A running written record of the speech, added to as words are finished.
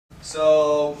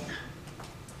So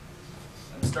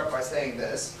let me start by saying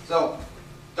this. So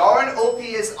DARwIN-OP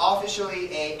is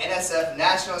officially a NSF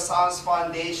National Science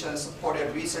Foundation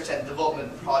supported research and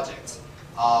development project.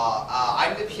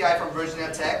 I'm the PI from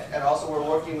Virginia Tech, and also we're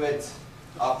working with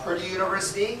Purdue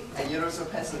University and University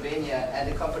of Pennsylvania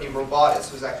and the company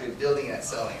ROBOTIS, who's actually building and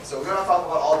selling it. So we're going to talk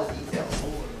about all the details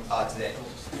today.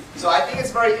 So I think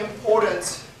it's very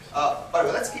important. By the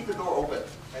way, let's keep the door open.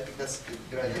 I think that's a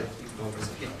good idea. Keep the door open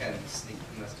so people can sneak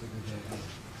in.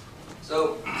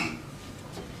 So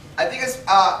I think it's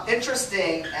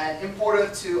interesting and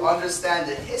important to understand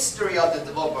the history of the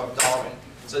development of DARwIN.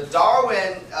 So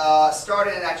DARwIN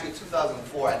started in actually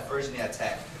 2004 at Virginia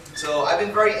Tech. So I've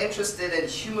been very interested in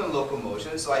human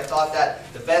locomotion, so I thought that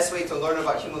the best way to learn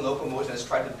about human locomotion is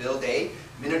try to build a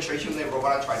miniature humanoid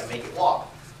robot and try to make it walk.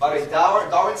 By the way,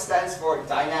 DARwIN stands for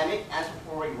Dynamic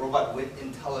Anthropomorphic Robot with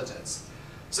Intelligence.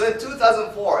 So in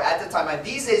 2004, at the time, and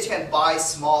these days you can buy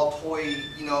small toy,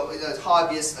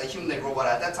 hobbyist humanoid robot.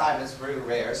 At that time, it's very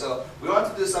rare. So we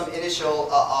wanted to do some initial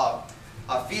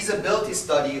feasibility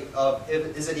study of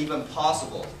is it even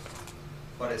possible.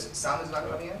 What is it? Sound is not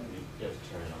coming in? You have to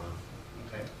turn it on.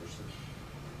 Okay.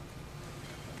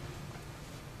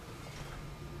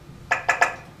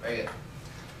 Very good.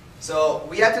 So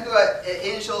we had to do an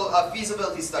initial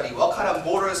feasibility study. What kind of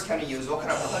motors can we use? What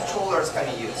kind of controllers can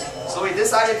we use? So we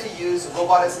decided to use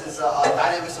ROBOTIS'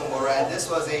 dynamic motor, and this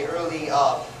was an early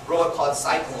robot called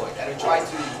Cycloid, and we tried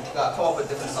to come up with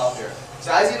different software.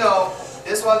 So as you know,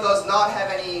 this one does not have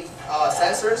any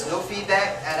sensors, no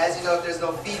feedback, and as you know, if there's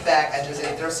no feedback and if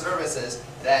there's services,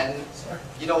 then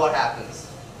you know what happens.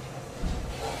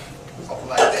 Something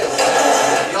like this.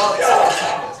 We all experience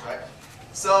like this, right?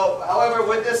 So, however,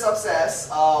 with this success,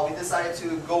 we decided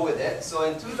to go with it. So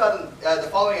in the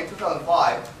following year,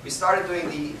 2005, we started doing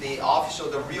the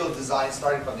real design,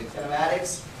 starting from the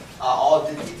kinematics, all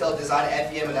the detailed design,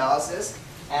 FEM analysis,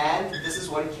 and this is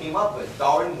what it came up with,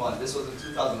 DARwIN-1. This was in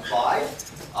 2005.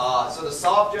 So the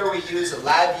software we use,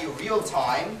 LabVIEW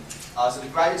real-time. So the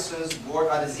graduate students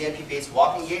work on the ZMP-based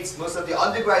walking gates. Most of the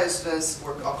undergraduate students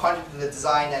were contributing to the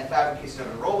design and fabrication of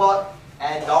the robot.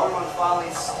 And DARwIN-1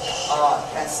 finally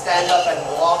can stand up and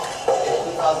walk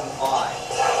in 2005.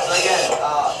 So again,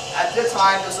 at the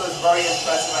time, this was very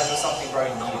impressive and it was something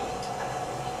very new.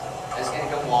 It's going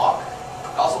to walk.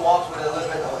 It also walks with a little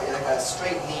bit of like a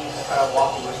straight knee kind of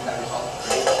walking motion that was also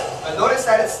great. But notice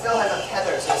that it still has a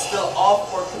tether, so it's still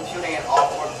off-board computing and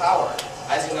off-board power.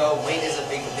 As you know, weight is a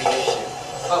big issue.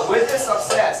 But with this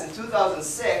success, in 2006,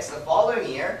 the following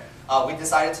year, we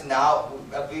decided to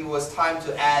it was time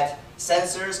to add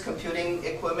sensors, computing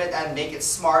equipment, and make it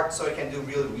smart so it can do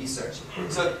real research.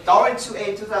 So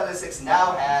DARwIN-2A 2006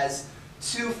 now has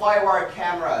 2 5-wire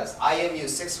cameras, IMU,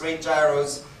 6 rate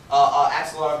gyros,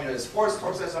 accelerometers, 4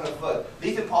 torque sensors on the foot,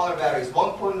 lithium polymer batteries,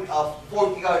 1.4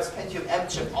 GHz Pentium M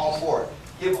chip on board.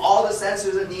 Give all the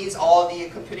sensors it needs, all the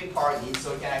computing power it needs,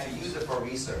 so it can actually use it for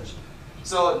research.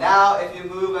 So now, if you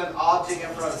move an object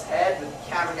in front of its head, the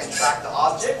camera can track the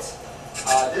object.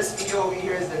 This video over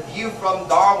here is the view from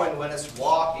DARwIN when it's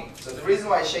walking. So the reason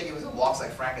why it's shaky is it walks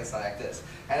like Frankenstein like this.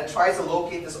 And it tries to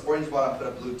locate this orange one and put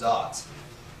a blue dot.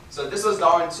 So this was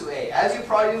DARwIN-2A. As you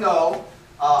probably know,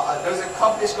 there's a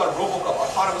competition called RoboCup,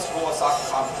 Autonomous Robot Soccer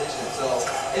Competition. So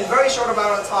in a very short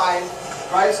amount of time,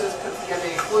 graduate students put together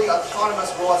a fully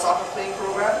autonomous robot soccer playing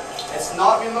program. It's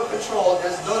not remote controlled,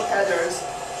 there's no tethers.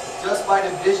 Just by the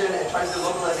vision, it tries to do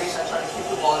localization and trying to keep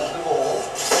the ball into the goal.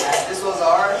 And this was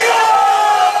our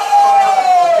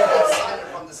assignment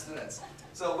from the students.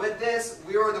 So with this,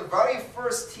 we were the very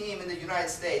first team in the United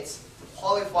States to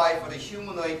qualify for the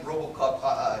Humanoid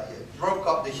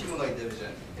RoboCup, the Humanoid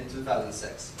division in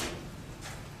 2006.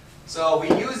 So we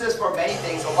use this for many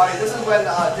things. So this is when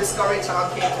Discovery Channel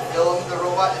came to film the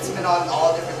robot. It's been on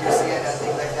all different UCN and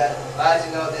things like that. But as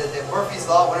you know, the Murphy's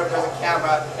Law, whenever there's a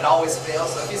camera, it always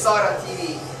fails. So if you saw it on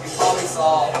TV, you probably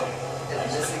saw it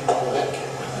missing the robot.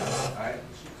 Alright.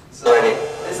 So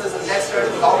this is the next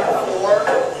version,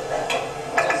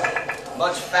 DARwIN-4.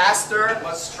 Much faster,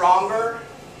 much stronger.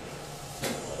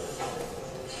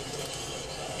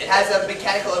 It has a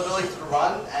mechanical ability to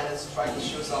run, and it's trying to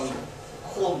show some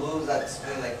cool moves that's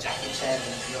really like Jackie Chan,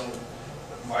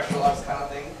 martial arts kind of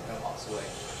thing, and walks away.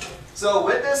 So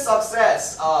with this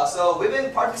success, so we've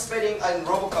been participating in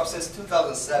RoboCup since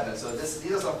 2007. So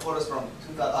these are some photos from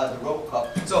the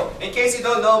RoboCup. So in case you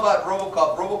don't know about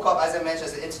RoboCup, as I mentioned,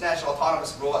 is an international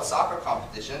autonomous robot soccer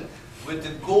competition with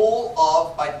the goal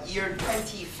of by the year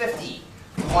 2050.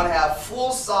 We want to have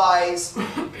full-size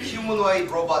humanoid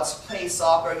robots play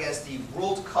soccer against the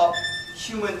World Cup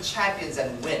human champions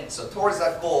and win. So towards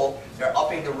that goal, they're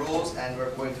upping the rules and we're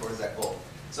going towards that goal.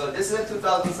 So this is in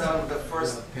 2007, the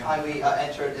first time we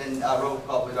entered in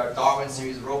RoboCup with our DARwIN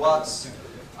series robots.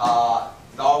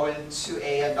 DARwIN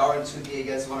 2A and DARwIN 2B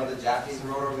against one of the Japanese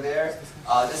robots over there.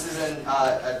 This is in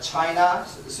China,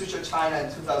 Suzhou, China in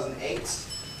 2008,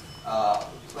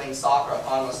 playing soccer,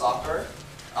 autonomous soccer.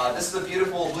 This is a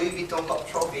beautiful Louis Vuitton Cup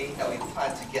trophy that we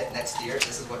plan to get next year.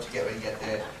 This is what you get when you get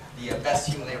the best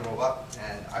humanoid robot,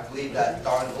 and I believe that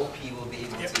DARwIN-OP will be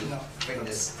able to bring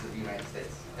this to the United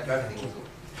States, if everything is good.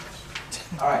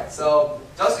 Alright, so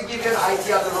just to give you an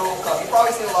idea of the RoboCup, you've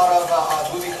probably seen a lot of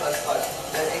movie clips, but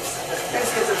it's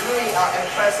a really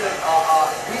impressive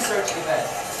research event.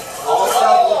 All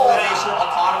self-implementation,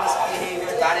 autonomous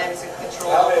behavior, dynamics and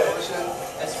control, motion.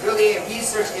 It's really a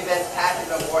research event packed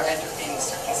in a more entertaining,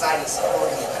 exciting,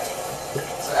 sporting event.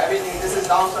 So everything, this is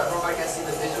downside robot, you can see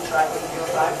the visual tracking in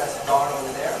real time, that's DARwIN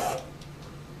over there.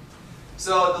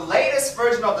 So the latest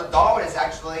version of the DARwIN is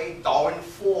actually DARwIN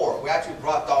 4. We actually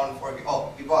brought DARwIN 4.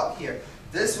 We brought here.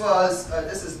 This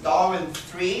is DARwIN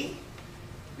 3.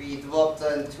 We developed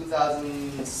in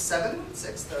 2007,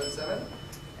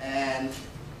 and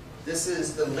this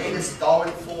is the latest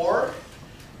DARwIN 4.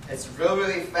 It's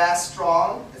really fast,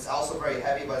 strong. It's also very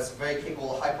heavy, but it's a very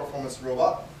capable, high-performance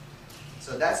robot.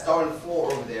 So that's DARwIN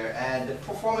 4 over there, and the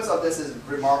performance of this is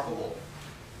remarkable.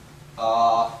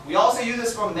 We also use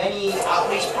this for many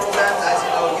outreach programs. As you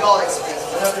know, you all experience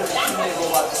whenever there's a humanoid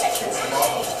robot, the kids love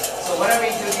them. So whenever we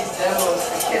do these demos,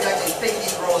 the kids actually think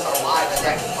these robots are live and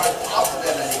they actually try to talk to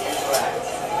them and they interact.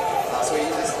 So we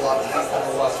use this a lot in these kind of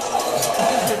robots for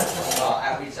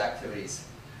outreach activities.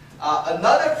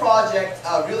 Another project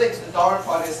related to the DARwIN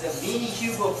project is the Mini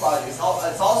Hugo project. It's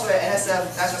also an NSF,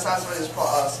 National Science Foundation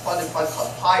funded project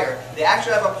called PIRE. They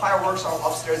actually have a PIRE workshop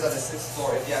upstairs on the 6th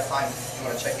floor if you have time, if you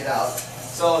want to check it out.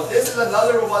 So this is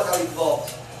another robot that we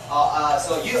developed.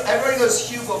 Everybody knows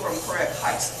Hugo from Correct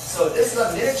Heist. So this is a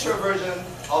miniature version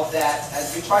of that, and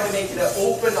we try to make it an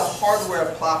open hardware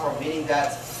platform, meaning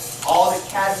that all the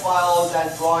CAD files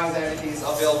and drawings and everything is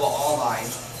available online.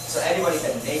 So anybody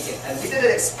can make it. And we did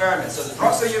an experiment. So the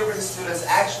Drexel University students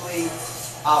actually,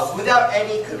 without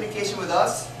any communication with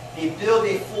us, they build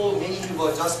a full Mini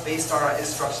Hugo just based on our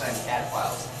instruction and CAD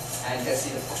files. And you can see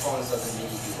the performance of the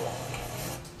Mini Hugo.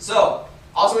 So,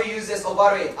 also we use this, oh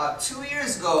by the way, 2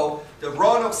 years ago, the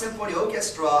Roanoke Symphony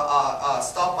Orchestra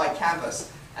stopped by campus.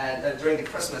 And during the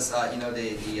Christmas, the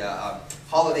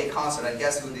holiday concert, and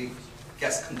guess who the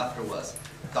guest conductor was?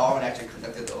 DARwIN actually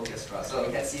conducted the orchestra. So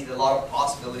you can see a lot of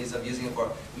possibilities of using it for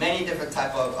many different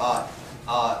type of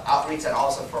outreach and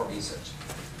also for research.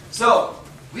 So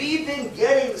we've been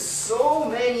getting so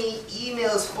many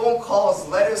emails, phone calls,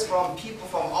 letters from people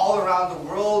from all around the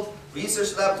world,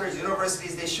 research laboratories,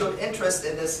 universities. They showed interest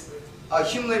in this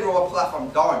humanoid robot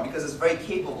platform, DARwIN, because it's very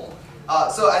capable.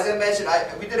 So as I mentioned,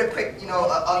 we did a quick,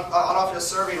 on-off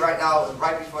survey right now,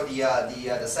 right before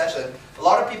the session. A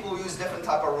lot of people use different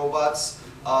type of robots.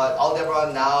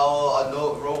 Aldebaran now,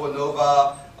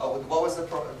 RoboNova. What was the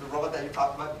robot that you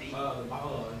talked about? The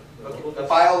Bioloid. The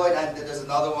Bioloid, and there's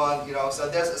another one. So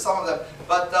there's some of them.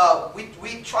 But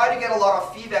we try to get a lot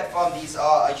of feedback from these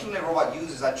humanoid robot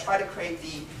users and try to create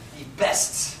the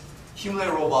best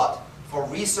humanoid robot for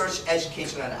research,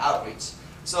 education, and outreach.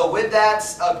 So with that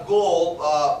goal,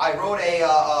 I wrote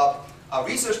a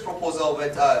research proposal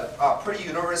with Purdue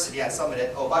University and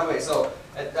submitted. Oh, by the way, so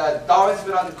DARwIN's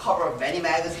been on the cover of many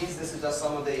magazines. This is just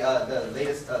some of the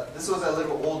latest. This was a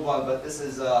little old one, but this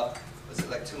is was it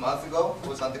like 2 months ago? It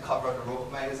was on the cover of the Robot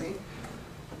magazine.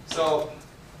 So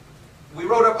we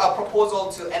wrote a proposal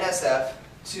to NSF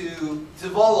to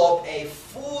develop a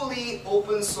fully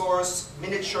open source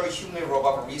miniature human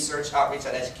robot for research, outreach,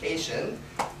 and education.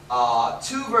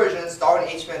 2 versions, DARwIN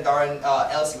HP and DARwIN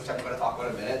LC, which I'm going to talk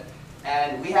about in a minute.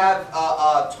 And we have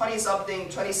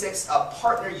 26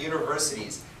 partner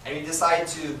universities. And we decided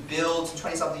to build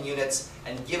 20-something units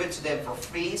and give it to them for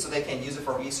free so they can use it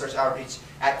for research outreach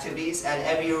activities. And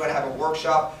every year we're going to have a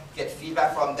workshop, get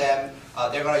feedback from them.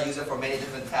 They're going to use it for many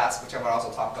different tasks, which I'm going to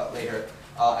also talk about later,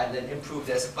 and then improve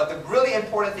this. But the really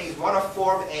important thing is we want to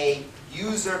form a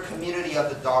user community of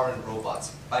the DARwIN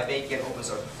robots by making it open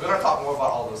source. We're going to talk more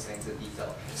about all those things in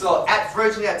detail. So at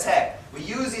Virginia Tech, we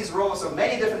use these robots for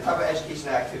many different types of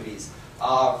educational activities.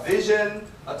 Vision,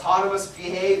 autonomous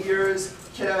behaviors,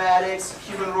 kinematics,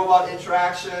 human-robot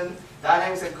interaction,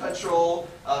 dynamics and control,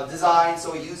 design.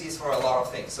 So we use these for a lot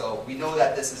of things. So we know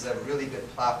that this is a really good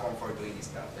platform for doing these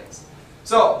kind of things.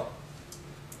 So,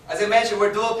 as I mentioned,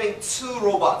 we're developing 2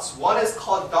 robots. One is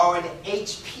called DARwIN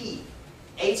HP.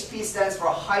 HP stands for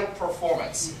high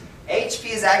performance. HP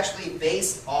is actually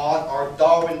based on our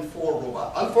DARwIN 4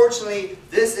 robot. Unfortunately,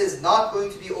 this is not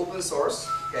going to be open source.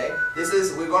 Okay,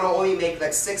 we're going to only make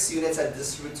like 6 units and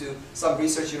distribute to some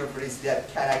research universities that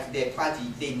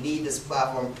they need this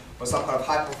platform for some kind of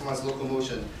high performance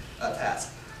locomotion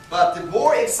task. But the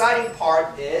more exciting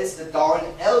part is the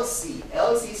DARwIN LC.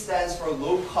 LC stands for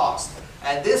low cost.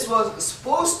 And this was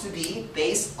supposed to be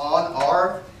based on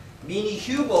our Mini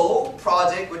Hubo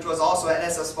project, which was also an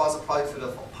NSF-sponsored project for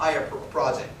the higher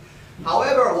project.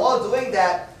 However, while doing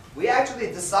that, we actually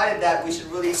decided that we should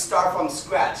really start from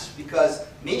scratch because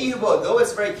Mini Hubo, though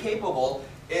it's very capable,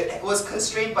 it was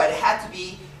constrained by it had to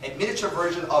be a miniature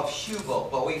version of Hubo.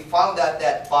 But we found out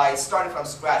that by starting from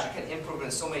scratch, you can improve it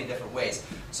in so many different ways.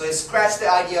 So he scratched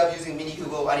the idea of using Mini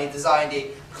Hubo and he designed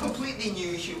a completely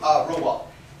new robot.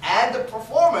 And the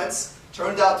performance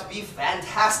turned out to be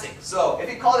fantastic. So if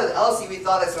we called it LC, we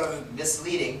thought it's going to be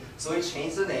misleading. So we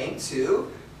changed the name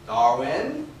to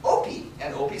DARwIN-OP.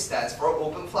 And OP stands for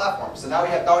Open Platform. So now we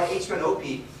have DARwIN HP and OP.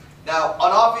 Now,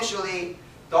 unofficially,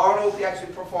 DARwIN-OP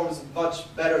actually performs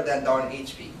much better than DARwIN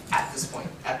HP at this point.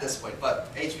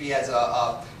 But HP has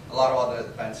a lot of other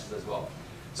advantages as well.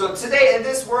 So today in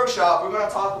this workshop, we're going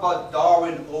to talk about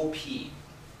DARwIN-OP.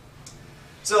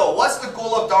 So what's the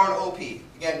goal of DARwIN-OP?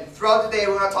 Again, throughout the day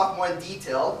we're going to talk more in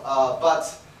detail,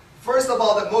 but first of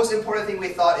all, the most important thing we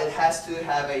thought it has to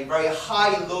have a very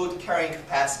high load carrying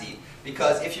capacity,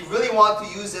 because if you really want to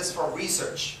use this for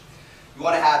research, you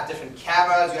want to have different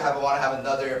cameras, you want to have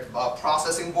another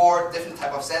processing board, different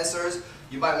type of sensors,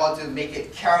 you might want to make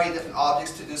it carry different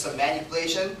objects to do some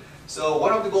manipulation. So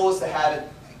one of the goals is to have it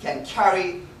can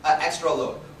carry extra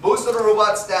load. Most of the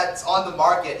robots that's on the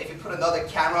market, if you put another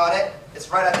camera on it, it's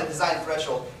right at the design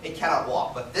threshold, it cannot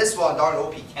walk. But this one,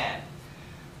 DARwIN-OP can.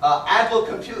 Ample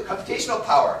computational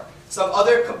power. Some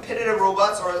other competitive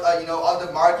robots or on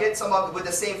the market, some of them with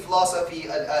the same philosophy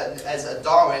as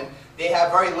DARwIN, they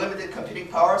have very limited computing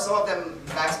power. Some of them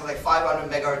maximum like 500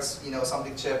 megahertz,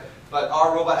 something chip. But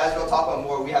our robot, as we'll talk about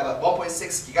more, we have a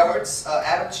 1.6 gigahertz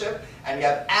atom chip, and we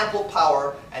have ample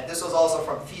power. And this was also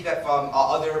from feedback from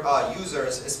other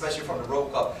users, especially from the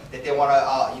RoboCup, that they want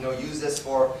to use this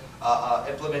for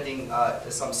implementing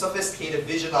some sophisticated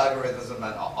vision algorithms and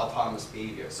autonomous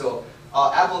behavior. So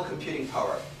ample computing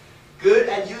power. Good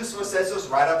and useful sensors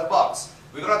right out of the box.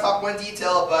 We're going to talk more in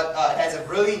detail, but it has a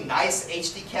really nice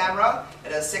HD camera.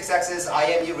 It has 6-axis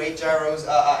IMU rate gyros,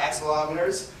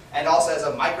 accelerometers, and also has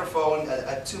a microphone,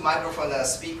 2 microphones and a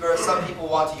speaker. Some people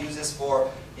want to use this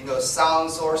for sound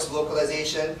source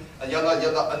localization.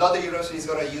 Another university is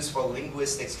going to use for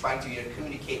linguistics, trying to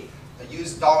communicate.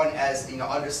 Use DARwIN as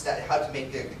understand how to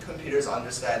make the computers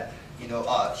understand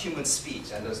human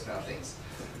speech and those kind of things.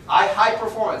 High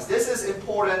performance. This is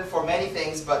important for many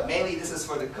things, but mainly this is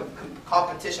for the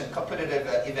competitive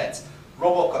events.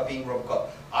 RoboCup being RoboCup.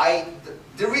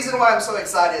 The reason why I'm so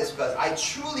excited is because I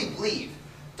truly believe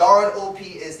DARwIN-OP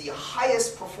is the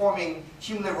highest performing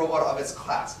humanoid robot of its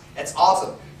class. It's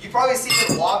awesome. You've probably seen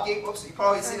it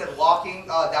walking.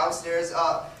 Downstairs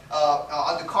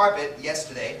on the carpet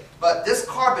yesterday. But this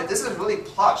carpet, this is really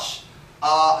plush.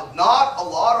 Not a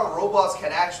lot of robots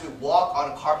can actually walk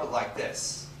on a carpet like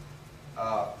this.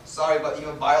 Sorry, but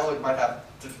even Bioloid might have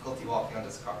difficulty walking on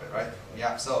this carpet, right?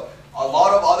 Yeah, so a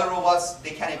lot of other robots,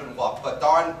 they can't even walk, but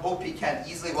DARwIN-OP can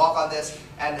easily walk on this,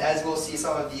 and as we'll see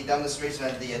some of the demonstration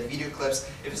and the video clips,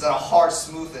 if it's on a hard,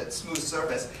 smooth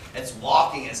surface, it's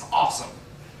walking, it's awesome.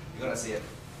 You're going to see it.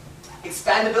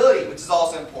 Expandability, which is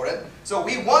also important. So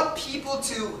we want people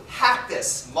to hack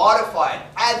this, modify it,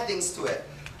 add things to it.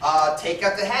 Take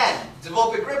out the hand,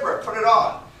 develop a gripper, put it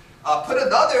on. Put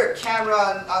another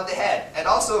camera on the head. And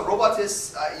also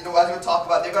ROBOTIS, as we'll talk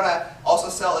about, they're going to also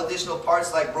sell additional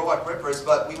parts like robot grippers,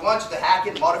 but we want you to hack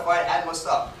it, modify it, add more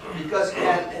stuff. Because it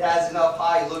has enough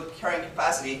high load carrying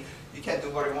capacity, you can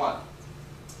do what you want.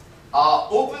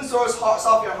 Open source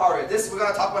software and hardware. This we're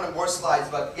going to talk about in more slides,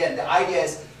 but again, the idea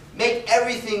is make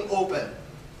everything open.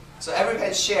 So everyone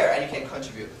can share and you can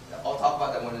contribute. I'll talk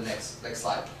about that one in the next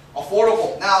slide.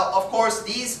 Affordable. Now, of course,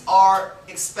 these are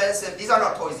expensive. These are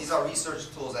not toys. These are research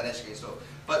tools and education.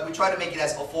 But we try to make it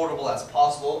as affordable as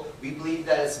possible. We believe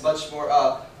that it's much more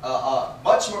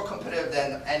competitive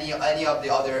than any of the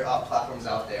other platforms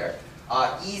out there.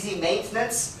 Easy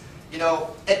maintenance.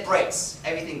 It breaks.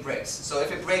 Everything breaks. So if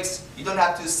it breaks, you don't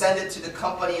have to send it to the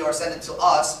company or send it to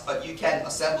us, but you can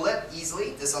assemble it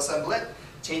easily, disassemble it,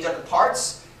 change out the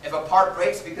parts. If a part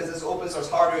breaks because it's open source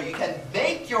hardware, you can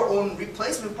make your own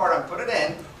replacement part and put it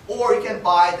in, or you can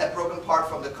buy that broken part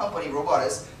from the company,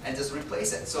 Robotis, and just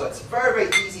replace it. So it's very,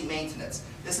 very easy maintenance.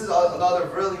 This is another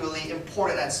really, really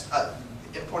important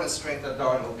strength of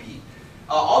DARwIN-OP.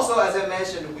 Also, as I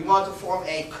mentioned, we want to form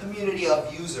a community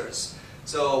of users.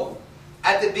 So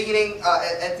at the beginning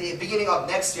of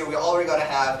next year, we're already going to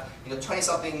have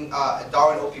 20-something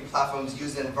DARwIN-OP platforms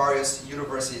used in various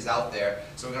universities out there.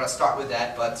 So we're going to start with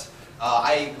that. But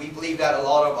we believe that a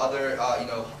lot of other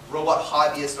robot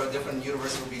hobbyists or different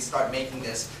universities will start making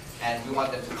this, and we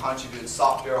want them to contribute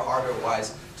software,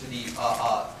 hardware-wise to the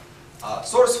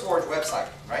SourceForge website.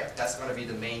 Right? That's going to be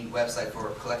the main website for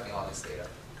collecting all this data.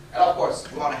 And of course,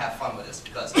 we want to have fun with this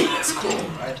because it's cool,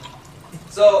 right?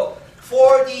 So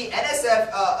for the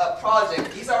NSF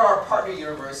project, these are our partner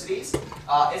universities.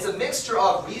 It's a mixture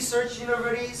of research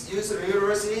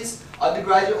universities,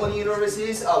 undergraduate-only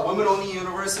universities, women-only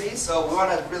universities. So we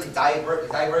want to really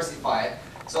diversify it.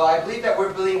 So I believe that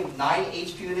we're building 9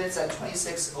 HP units and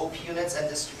 26 OP units and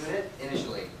distributed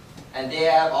initially. And they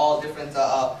have all different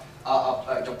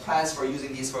plans for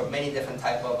using these for many different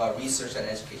types of research and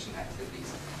education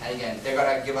activities. And again, they're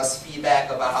going to give us feedback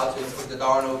about how to improve the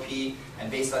DARwIN-OP, and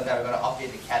based on that, we're going to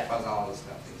update the CAD files and all those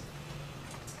kind of things.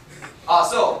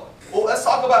 Let's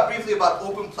talk briefly about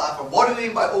open platform. What do we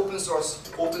mean by open source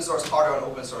hardware and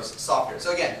open source software?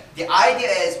 So again, the idea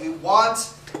is we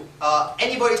want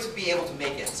anybody to be able to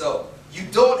make it. So you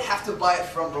don't have to buy it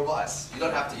from Robotis. You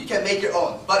don't have to. You can make your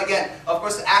own. But again, of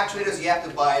course, the actuators, you have to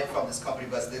buy it from this company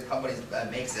because this company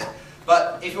makes it.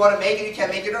 But if you want to make it, you can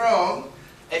make it your own.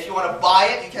 If you want to buy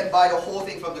it, you can buy the whole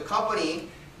thing from the company.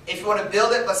 If you want to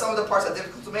build it, but some of the parts are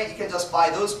difficult to make, you can just buy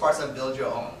those parts and build your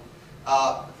own.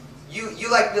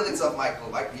 You like building stuff, Michael.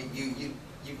 Like you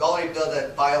already built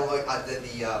a Bioloid,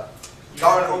 the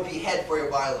DARwIN-OP head for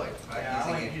your Bioloid. Right? Yeah,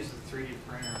 I like to use the 3D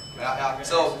printer. Yeah.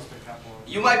 So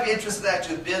you might be interested in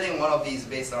actually building one of these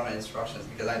based on my instructions,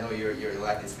 because I know you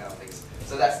like these kind of things.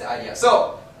 So that's the idea.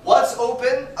 So what's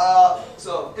open?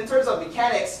 So in terms of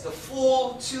mechanics, the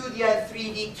full 2D and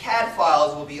 3D CAD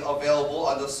files will be available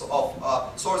on the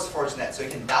SourceForge.net. So you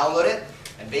can download it,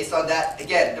 and based on that,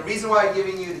 again, the reason why I'm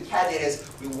giving you the CAD data is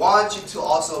we want you to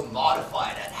also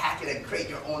modify it and hack it and create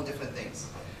your own different things.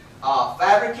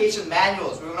 Fabrication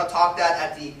manuals, we're going to talk that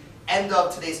at the end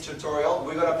of today's tutorial.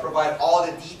 We're going to provide all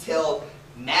the detailed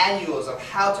manuals of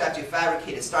how to actually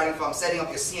fabricate it, starting from setting up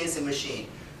your CNC machine.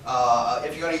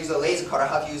 If you're going to use a laser cutter,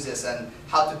 how to use this, and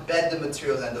how to bend the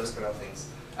materials and those kind of things.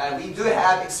 And we do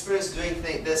have experience doing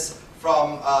this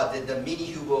from the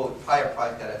Mini Hubo prior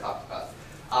project that I talked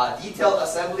about. Detailed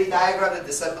assembly diagram, the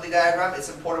disassembly diagram, it's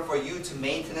important for you to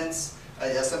maintenance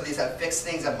assemblies have fixed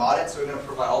things and mod it, so we're going to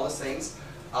provide all those things.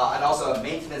 And also a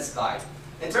maintenance guide.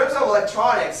 In terms of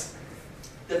electronics,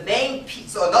 the main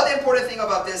so another important thing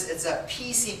about this, it's a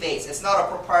PC base. It's not a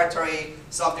proprietary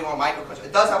something or microcontroller.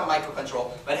 It does have a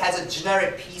microcontroller, but it has a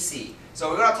generic PC. So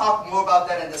we're going to talk more about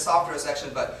that in the software section,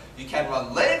 but you can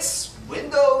run Linux,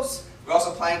 Windows. We're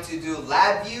also planning to do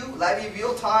LabVIEW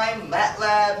real-time,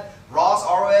 MATLAB,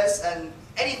 ROS, and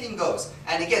anything goes.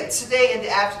 And again, today in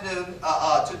the afternoon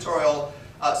tutorial,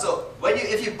 so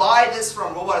if you buy this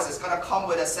from Robotis, it's going to come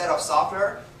with a set of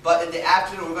software. But in the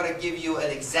afternoon, we're going to give you an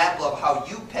example of how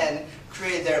you can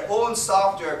create their own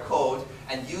software code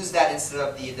and use that instead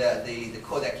of the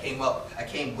code that came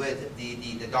with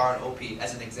the DARwIN-OP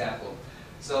as an example.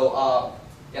 So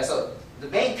so the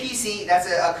main PC, that's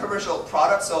a commercial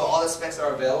product, so all the specs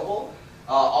are available.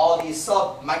 All the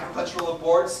microcontroller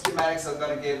boards, schematics are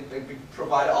going to be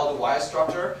provided, all the wire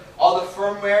structure. All the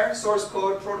firmware, source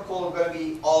code, protocol are going to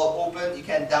be all open. You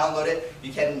can download it.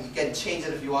 You can change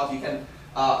it if you want. You can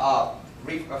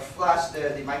flash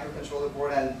the microcontroller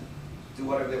board and do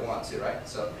whatever they want to, right?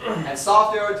 So, and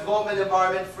software development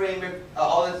environment, framework,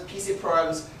 all the PC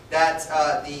programs that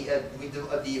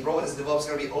the Robotis develops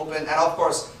are going to be open, and of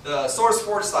course the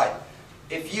SourceForge site.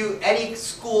 If any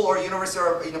school or university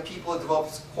or people develop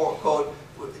code,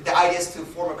 the idea is to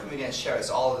form a community and share it.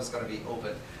 So all of this is going to be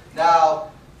open.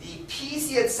 Now, the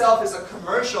PC itself is a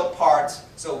commercial part,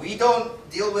 so we don't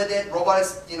deal with it.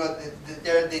 Robotis,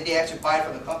 they actually buy it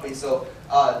from the company. So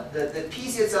the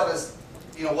PC itself is,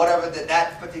 whatever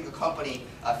that particular company,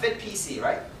 Fit PC,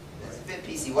 right? It's Fit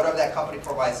PC. Whatever that company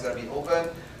provides is going to be open.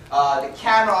 The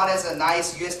camera on it is a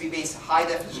nice USB-based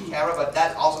high-definition camera, but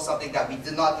that's also something that we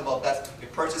did not develop. We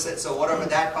purchased it, so whatever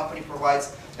that company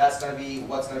provides, that's going to be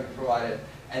what's going to be provided.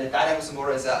 And the dynamics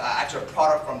motor is an actual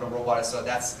product from the Robotis, so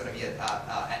that's going to be an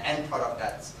end product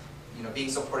that's being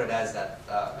supported as that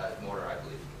motor, I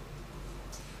believe.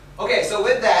 Okay, so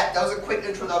with that was a quick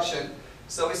introduction.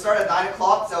 So we started at 9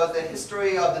 o'clock. That was the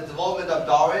history of the development of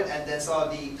DARwIN and then some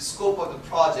of the scope of the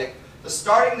project. So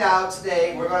starting now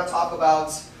today, we're going to talk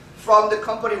about from the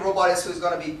company Robotis, who's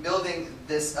going to be building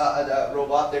this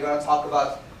robot. They're going to talk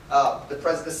about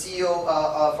the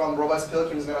CEO from ROBOTIS CO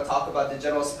is going to talk about the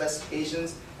general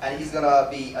specifications, and he's going to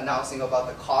be announcing about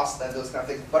the cost and those kind of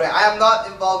things. But I am not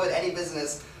involved with any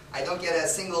business. I don't get a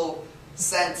single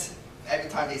cent every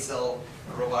time they sell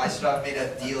a robot. I should have made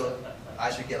a deal.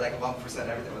 I should get like 1%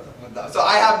 everything with them. So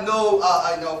I have no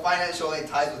financial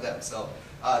ties with them. So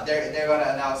they're going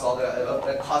to announce all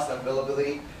the cost and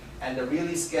availability and the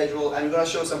release schedule, and we're going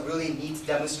to show some really neat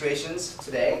demonstrations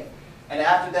today. And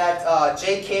after that,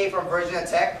 JK from Virginia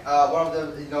Tech, one of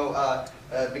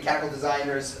the mechanical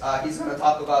designers, he's going to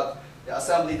talk about the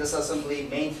assembly, disassembly,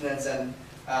 maintenance, and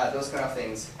those kind of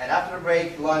things. And after the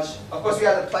break, lunch, of course we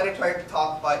have the planetary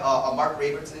talk by Mark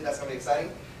Raber today. That's going to be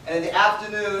exciting. And in the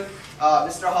afternoon,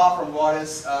 Mr. Ha from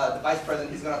ROBOTIS, the vice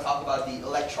president, he's going to talk about the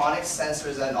electronics,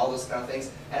 sensors, and all those kind of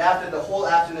things. And after, the whole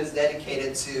afternoon is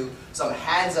dedicated to some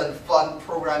hands-on fun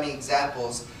programming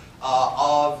examples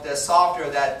of the software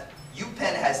that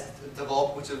UPenn has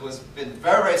developed, which has been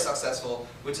very, very successful,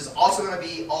 which is also going to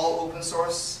be all open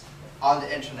source on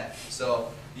the internet. So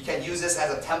you can use this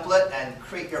as a template and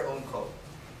create your own code.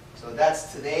 So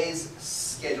that's today's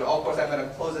schedule. Of course, I'm going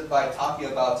to close it by talking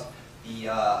about the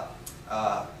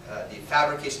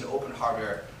fabrication of open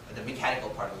hardware, the mechanical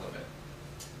part a little bit.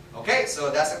 Okay, so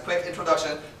that's a quick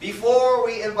introduction. Before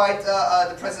we invite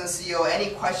the President and CEO,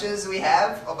 any questions we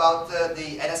have about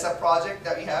the NSF project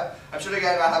that we have? I'm sure you're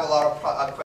going to have a lot of questions.